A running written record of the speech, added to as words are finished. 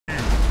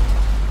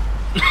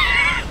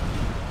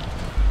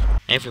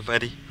Hey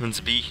everybody,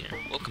 HunzB here.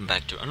 Welcome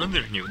back to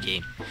another new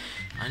game.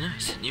 I know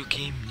it's a new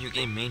game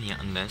mania,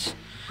 unless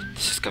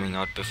this is coming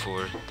out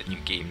before the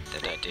new game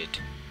that I did.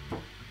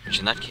 Which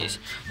in that case,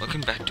 welcome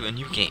back to a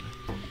new game.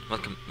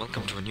 Welcome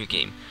to a new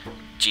game,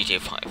 GTA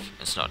 5.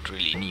 It's not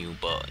really new,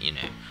 but you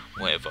know,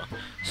 whatever.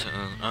 So,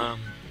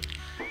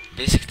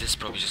 basically this is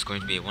probably just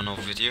going to be a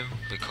one-off video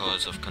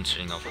because of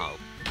considering of how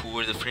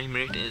poor the frame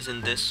rate is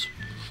in this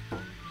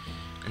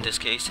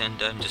case,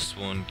 and I'm just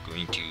going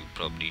to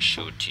probably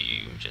show it to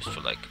you just for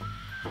like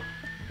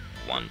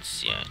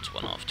once. Yeah, it's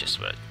one-off, that's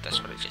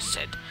what I just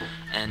said.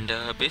 And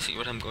basically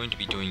what I'm going to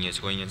be doing is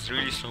going in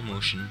really slow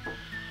motion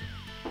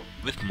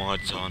with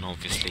mods on,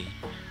 obviously,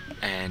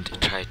 and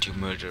try to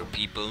murder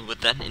people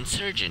with an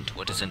insurgent.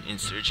 What is an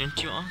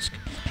insurgent, you ask?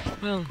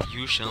 Well,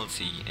 you shall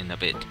see in a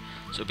bit.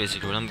 So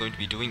basically what I'm going to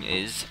be doing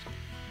is,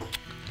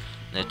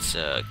 let's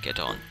get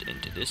on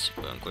into this.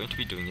 What I'm going to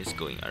be doing is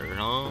going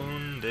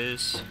around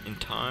this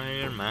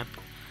entire map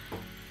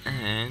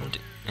and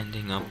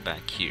ending up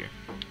back here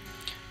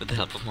with the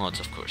help of mods,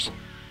 of course.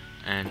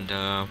 And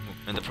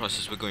in the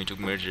process we're going to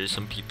murder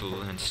some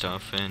people and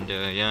stuff, and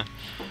yeah,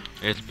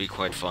 it'll be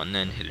quite fun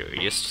and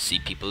hilarious to see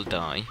people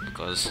die,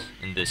 because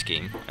in this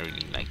game I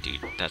really like to,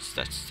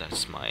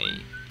 that's my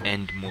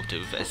end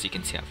motive. As you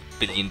can see, I have $1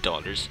 billion,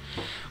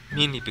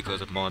 mainly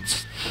because of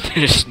mods.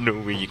 There's no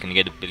way you can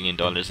get $1 billion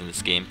in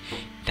this game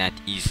that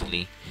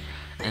easily.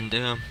 And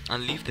I'll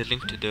leave the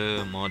link to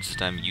the mods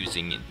that I'm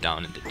using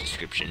down in the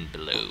description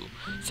below,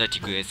 so that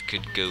you guys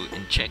could go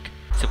and check.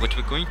 So what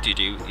we're going to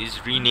do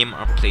is rename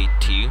our plate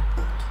to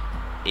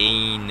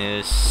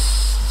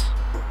Anus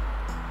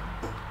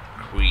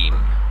Cream.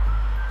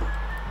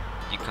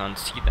 You can't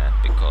see that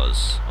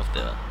because of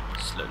the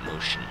slow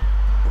motion.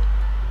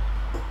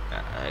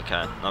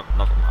 Okay,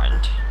 never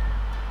mind.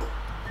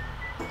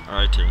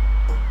 Alrighty,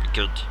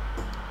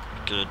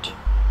 good,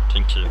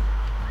 thank you.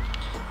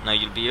 Now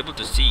you'll be able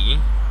to see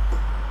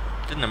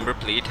the number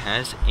plate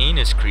has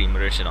Anus Cream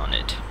written on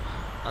it.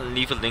 I'll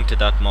leave a link to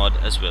that mod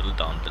as well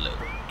down below.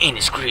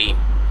 Anus Cream,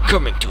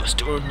 coming to a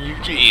store near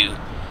you.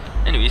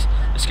 Anyways,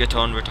 let's get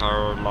on with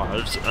our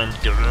lives and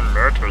get in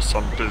murder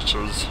some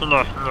bitches.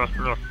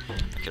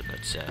 Okay,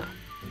 let's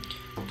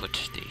put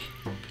the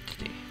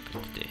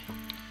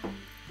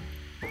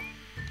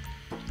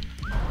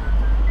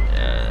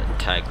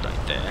tag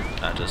right there.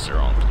 That is the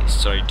wrong place.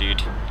 Sorry,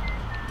 dude.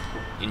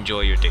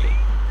 Enjoy your day.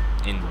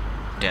 In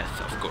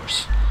death, of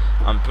course.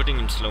 I'm putting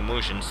in slow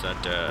motion so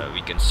that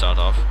we can start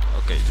off.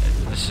 Okay,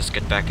 let's just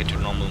get back into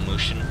normal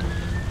motion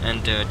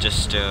and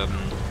just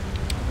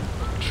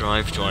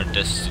drive to our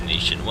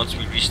destination. Once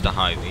we reach the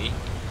highway,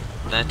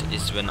 that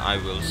is when I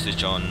will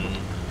switch on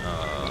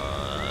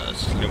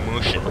slow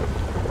motion.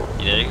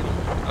 You know?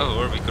 Oh,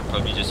 or we could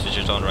probably just switch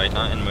it on right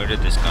now and murder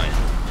this guy.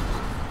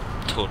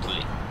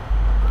 Totally.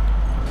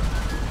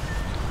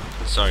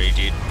 Sorry,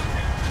 dude,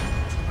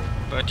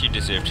 but you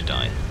deserve to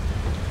die.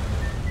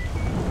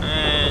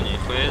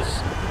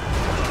 Anyways,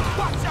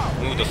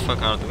 move the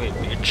fuck out of the way,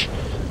 bitch.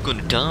 I'm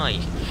gonna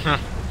die.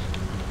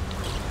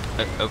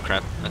 Oh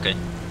crap, okay.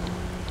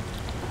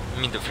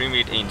 I mean, the frame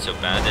rate ain't so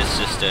bad. It's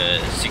just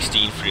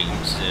 16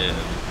 frames.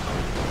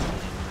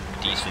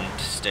 Decent,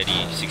 steady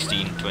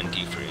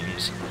 16-20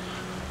 frames.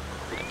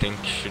 I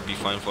think should be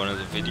fine for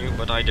another video,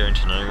 but I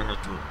don't know.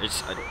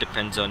 It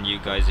depends on you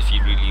guys if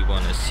you really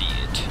want to see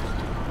it.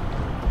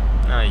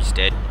 Ah, he's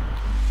dead.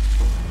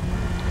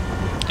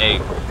 Hey,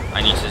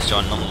 I need to switch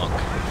on unlock.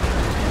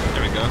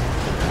 There we go.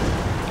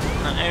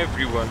 Not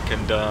everyone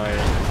can die.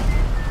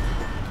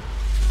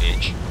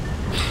 Bitch.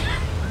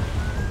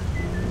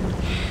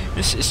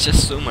 This is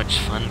just so much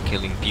fun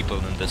killing people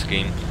in this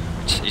game.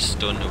 I just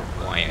don't know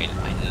why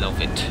I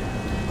love it.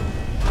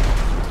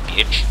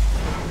 Bitch.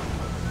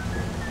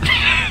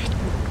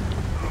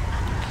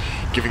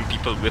 Giving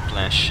people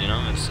whiplash, you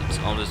know, it's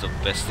always the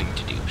best thing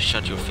to do.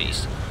 Shut your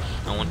face.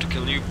 I want to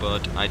kill you,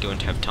 but I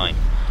don't have time,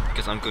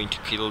 because I'm going to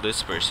kill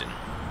this person.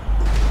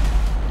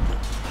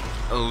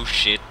 Oh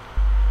shit.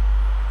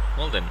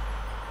 Well then.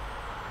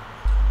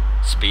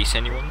 Space,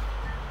 anyone?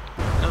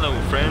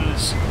 Hello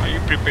friends, are you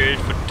prepared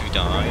to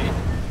die?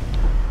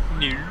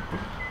 No.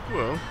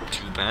 Well,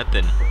 too bad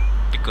then,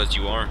 because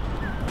you are.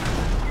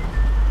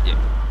 Yeah,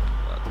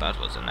 well, that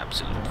was an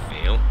absolute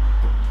fail.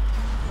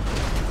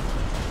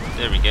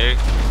 There we go.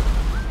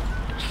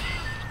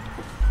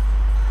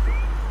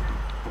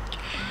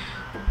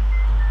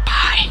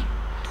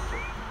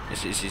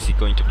 Is he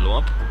going to blow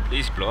up?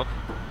 Please blow up.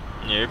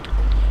 Nope.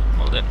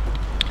 Well then,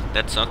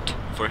 that sucked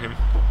for him.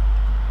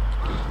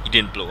 He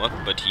didn't blow up,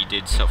 but he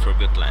did suffer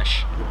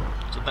whiplash.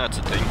 So that's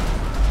a thing.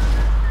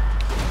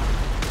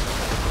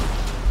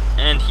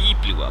 And he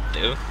blew up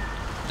though.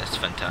 That's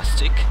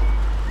fantastic.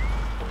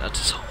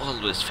 That's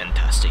always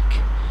fantastic.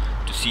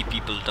 To see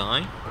people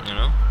die, you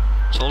know?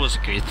 It's always a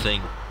great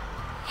thing.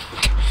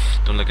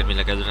 Don't look at me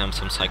like as if I'm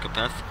some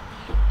psychopath.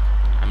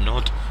 I'm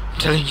not. I'm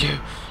telling you.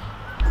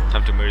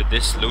 Time to murder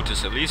this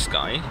Lotus Elise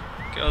guy,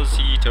 because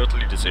he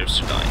totally deserves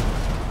to die.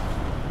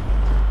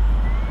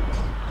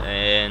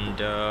 And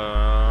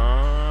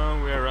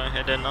we're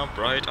heading up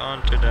right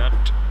onto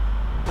that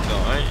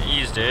guy.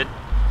 He's dead.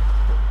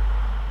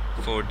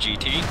 For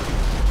GT.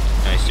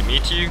 Nice to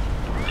meet you.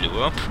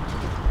 Blew up.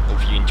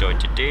 Hope you enjoyed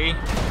today.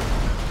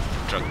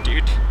 Truck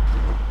dude.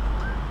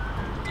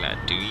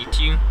 Glad to meet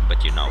you,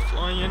 but you're now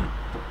flying.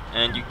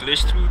 And you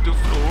glitched through the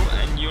floor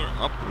and you're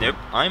up. Nope,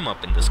 I'm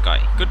up in the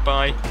sky.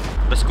 Goodbye.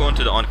 Let's go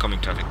into the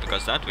oncoming traffic,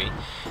 because that way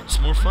it's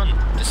more fun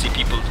to see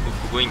people who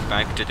are going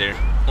back to their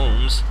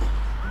homes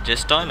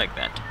just die like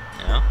that.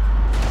 You know?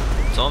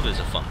 It's always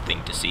a fun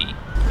thing to see.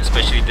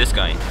 Especially this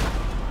guy.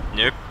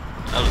 Nope,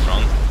 I was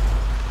wrong.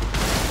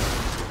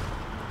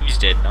 He's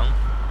dead now.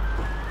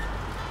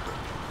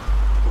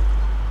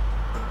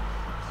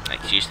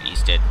 Like seriously,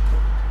 he's dead.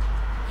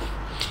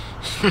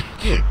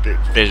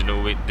 There's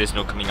no way, there's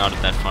no coming out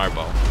of that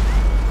fireball.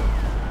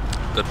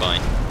 Goodbye.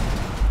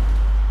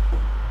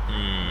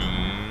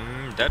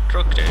 That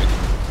truck there,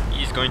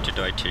 he's going to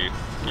die too.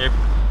 Yep,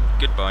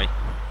 goodbye.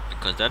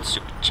 Because that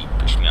stupid jeep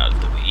pushed me out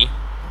of the way.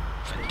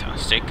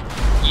 Fantastic.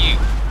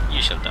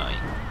 You shall die.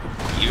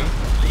 You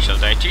shall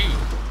die too.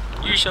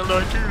 You shall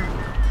die too.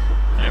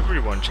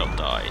 Everyone shall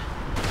die.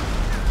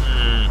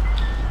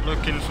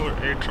 Looking for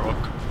a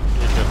truck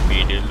in the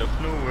middle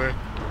of nowhere.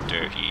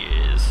 There he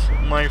is.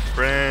 My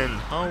friend,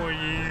 how are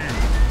you?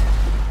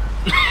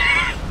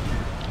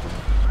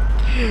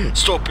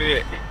 Stop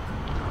it!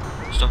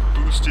 Stop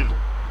boosting.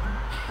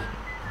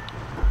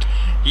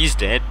 He's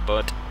dead,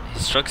 but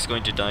his truck's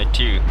going to die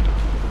too.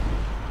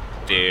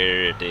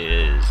 There it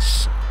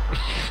is.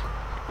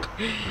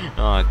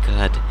 Oh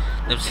god,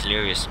 that was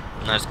hilarious.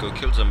 Let's go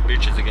kill some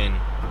bitches again.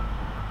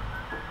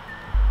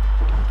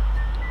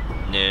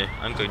 No,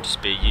 I'm going to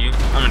spare you.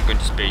 I'm not going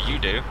to spare you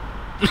though.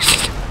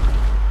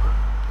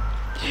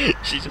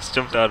 She just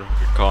jumped out of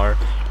her car.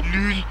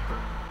 Lol.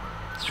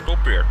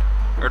 Stop it.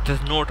 It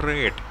is not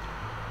red.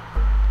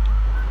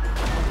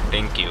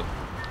 Thank you.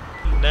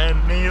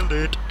 Nailed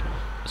it.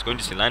 I was going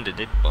to say landed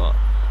it, but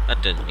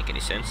that doesn't make any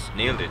sense.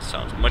 Nailed it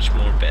sounds much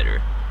more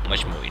better.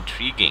 Much more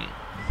intriguing.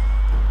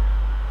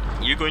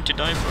 You're going to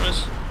die for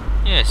us?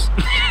 Yes.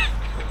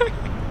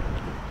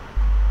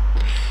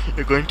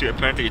 You're going to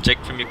apparently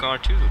eject from your car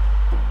too.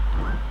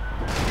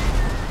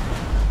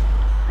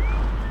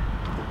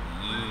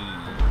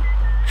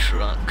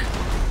 Truck.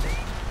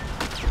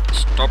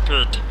 Stop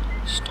it.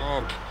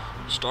 Stop.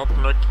 Stop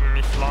making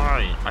me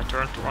fly. I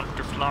don't want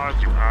to fly,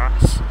 you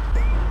ass.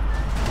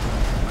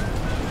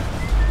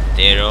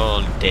 They're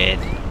all dead.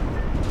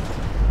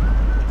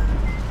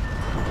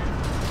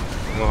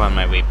 Move on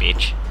my way,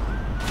 bitch.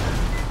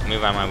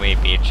 Move on my way,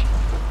 bitch.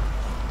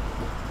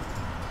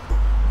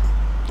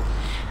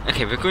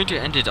 Okay, we're going to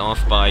end it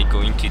off by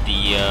going to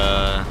the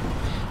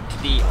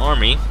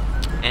army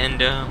and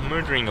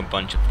murdering a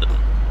bunch of them.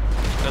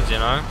 Because, you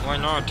know, why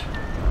not?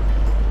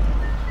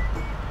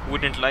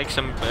 Wouldn't like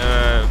some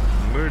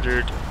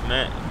murdered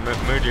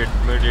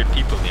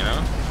people, you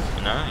know?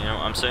 You know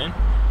what I'm saying?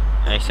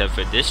 Except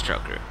for this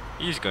trucker.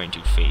 He's going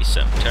to face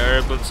some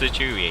terrible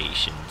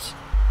situations.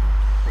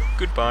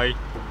 Goodbye.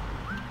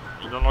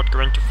 You're not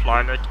going to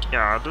fly like the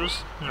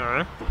others?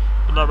 No.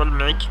 But I will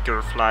make you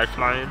go fly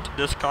into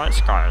the sky.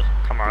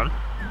 Come on.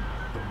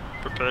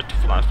 Prepare to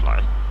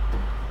fly.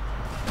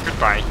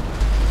 Goodbye.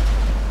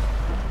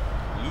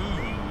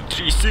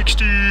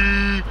 360!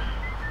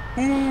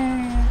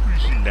 Ooh,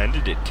 he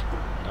landed it.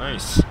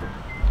 Nice.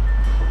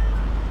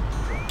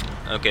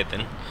 Okay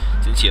then,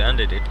 since you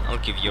landed it, I'll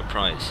give you a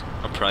prize.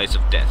 A prize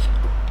of death.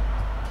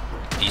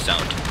 Peace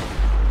out.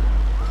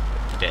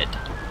 Dead.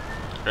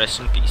 Rest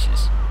in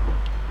pieces.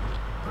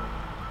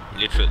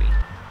 Literally.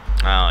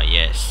 Ah,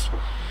 yes.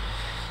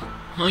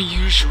 My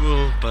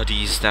usual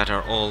buddies that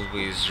are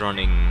always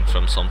running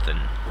from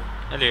something.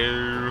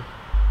 Hello.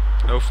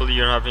 Hopefully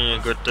you're having a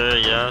good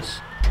day,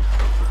 yes?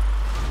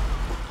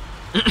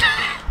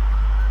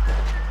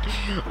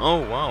 Oh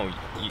wow,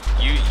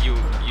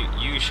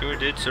 you sure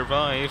did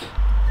survive,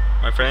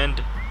 my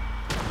friend.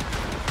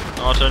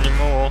 Not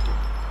anymore.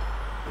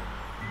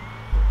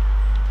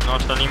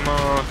 Not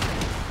anymore.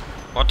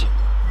 What?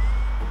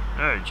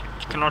 No,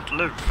 you cannot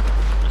live.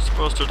 You're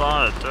supposed to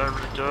die. There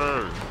we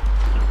go.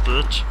 You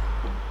bitch.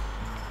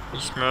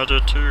 He's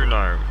murdered too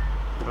now.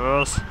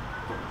 Yes.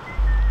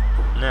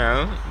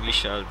 Now we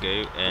shall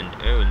go and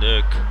oh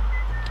look,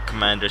 the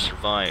commander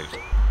survived.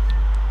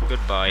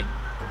 Goodbye.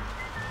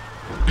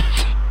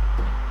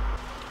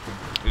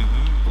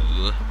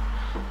 Ooh,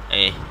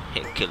 a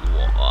heck of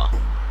water.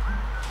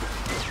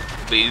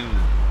 Boom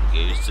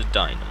goes the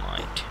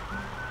dynamite.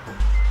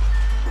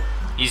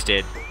 He's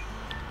dead.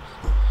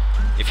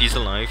 If he's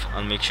alive,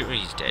 I'll make sure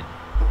he's dead.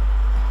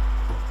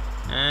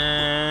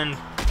 And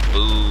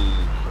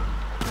boom.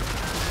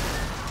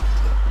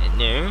 And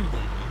no,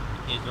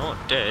 he's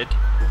not dead.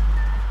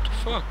 What the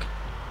fuck?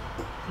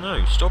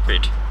 No, stop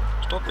it.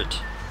 Stop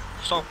it.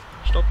 Stop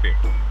it.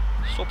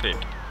 Stop it.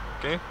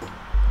 Okay?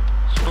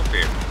 Stop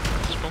it.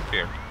 Stop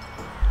it.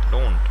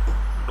 Don't.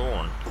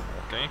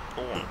 Okay?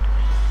 Don't.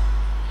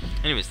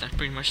 Anyways, that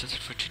pretty much does it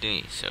for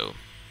today. So,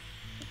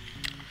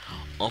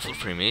 awful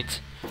frame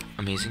rates,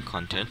 amazing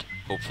content.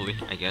 Hopefully,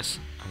 I guess.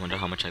 I wonder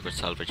how much I could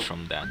salvage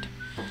from that.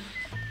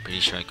 Pretty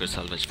sure I could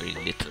salvage very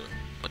little.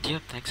 But yeah,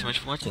 thanks so much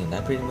for watching. And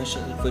that pretty much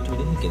does it for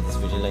today. Give this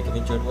video a like if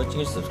you enjoyed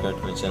watching it. Subscribe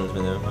to my channel if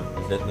you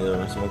let me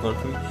know some more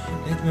content from me.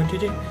 Like me on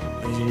Twitter.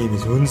 My name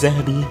is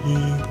HunzB.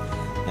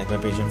 Like my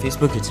page on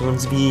Facebook. It's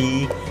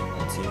HunzB.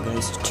 And see you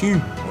guys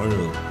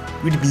tomorrow.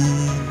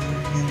 Goodbye.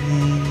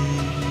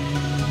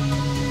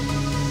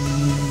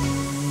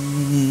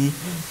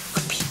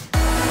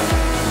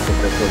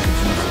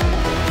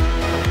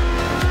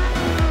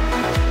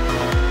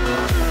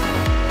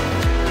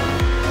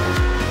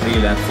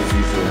 Relapse as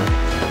usual.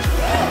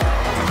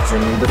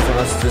 During the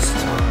fastest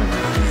time.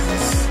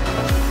 Jesus.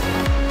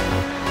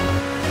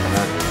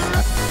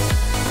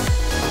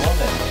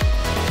 Love it.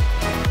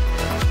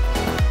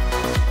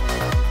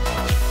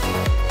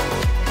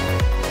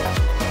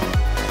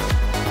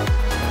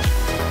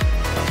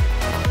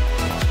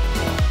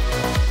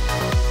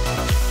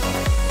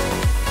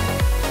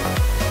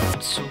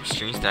 It's so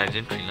strange that I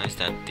didn't realize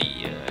that the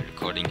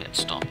recording had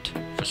stopped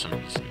for some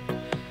reason.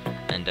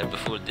 And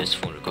before this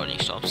phone recording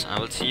stops, I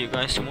will see you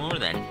guys tomorrow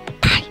then.